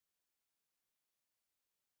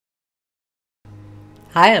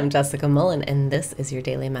Hi, I'm Jessica Mullen, and this is your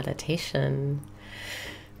daily meditation.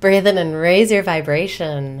 Breathe in and raise your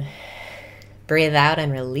vibration. Breathe out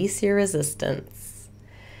and release your resistance.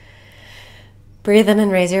 Breathe in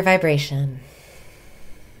and raise your vibration.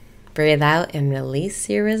 Breathe out and release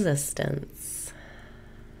your resistance.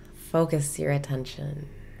 Focus your attention.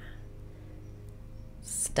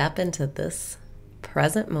 Step into this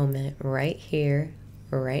present moment right here,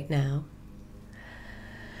 right now.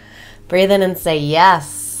 Breathe in and say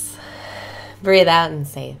yes. Breathe out and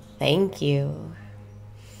say thank you.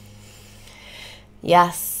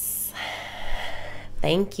 Yes.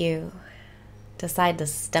 Thank you. Decide to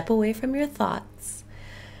step away from your thoughts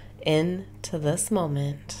into this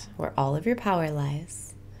moment where all of your power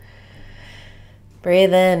lies.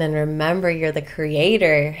 Breathe in and remember you're the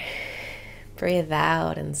creator. Breathe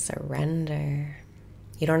out and surrender.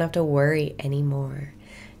 You don't have to worry anymore.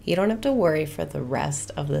 You don't have to worry for the rest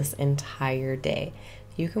of this entire day.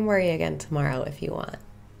 You can worry again tomorrow if you want,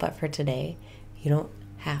 but for today, you don't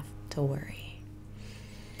have to worry.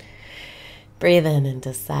 Breathe in and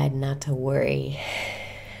decide not to worry.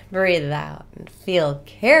 Breathe out and feel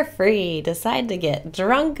carefree. Decide to get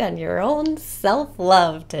drunk on your own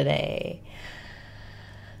self-love today.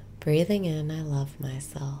 Breathing in, I love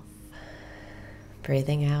myself.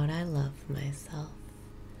 Breathing out, I love myself.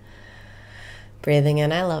 Breathing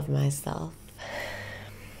in, I love myself.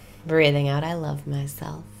 Breathing out, I love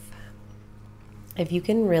myself. If you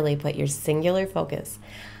can really put your singular focus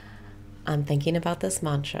on thinking about this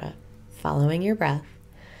mantra, following your breath,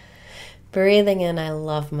 breathing in, I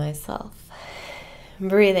love myself.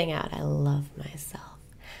 Breathing out, I love myself.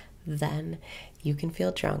 Then you can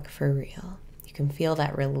feel drunk for real. You can feel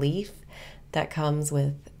that relief that comes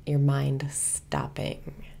with your mind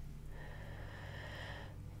stopping.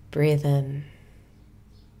 Breathe in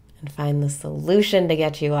and find the solution to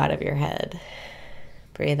get you out of your head.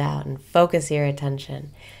 Breathe out and focus your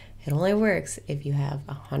attention. It only works if you have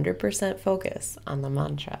 100% focus on the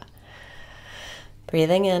mantra.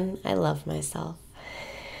 Breathing in, I love myself.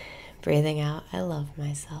 Breathing out, I love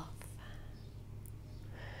myself.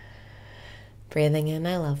 Breathing in,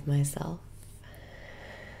 I love myself.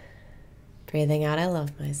 Breathing out, I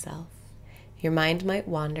love myself. Your mind might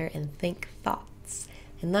wander and think thoughts.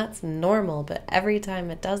 And that's normal, but every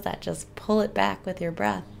time it does that, just pull it back with your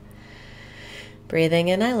breath. Breathing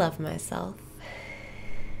in, I love myself.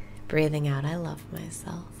 Breathing out, I love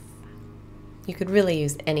myself. You could really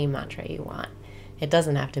use any mantra you want. It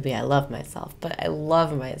doesn't have to be I love myself, but I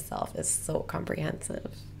love myself is so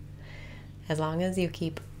comprehensive. As long as you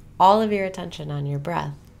keep all of your attention on your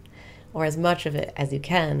breath, or as much of it as you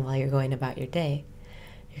can while you're going about your day,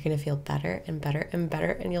 you're going to feel better and better and better,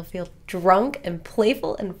 and you'll feel drunk and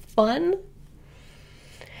playful and fun.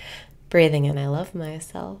 Breathing in, I love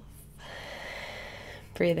myself.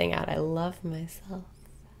 Breathing out, I love myself.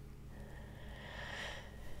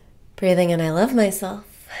 Breathing in, I love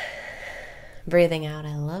myself. Breathing out,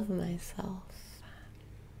 I love myself.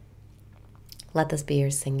 Let this be your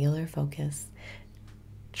singular focus.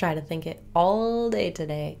 Try to think it all day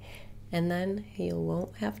today, and then you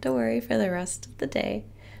won't have to worry for the rest of the day.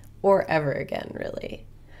 Or ever again, really.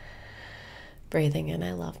 Breathing in,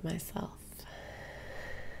 I love myself.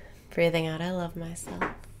 Breathing out, I love myself.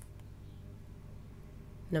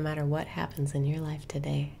 No matter what happens in your life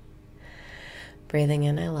today. Breathing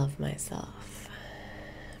in, I love myself.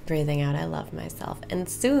 Breathing out, I love myself. And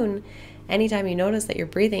soon, anytime you notice that you're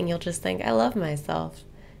breathing, you'll just think, I love myself.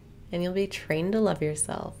 And you'll be trained to love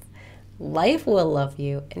yourself. Life will love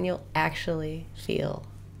you, and you'll actually feel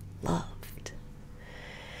loved.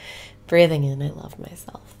 Breathing in, I love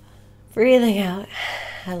myself. Breathing out,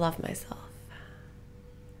 I love myself.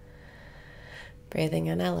 Breathing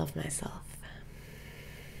in, I love myself.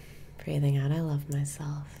 Breathing out, I love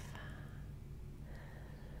myself.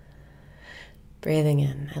 Breathing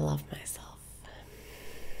in, I love myself.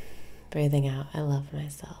 Breathing out, I love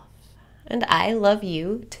myself. And I love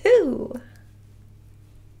you too.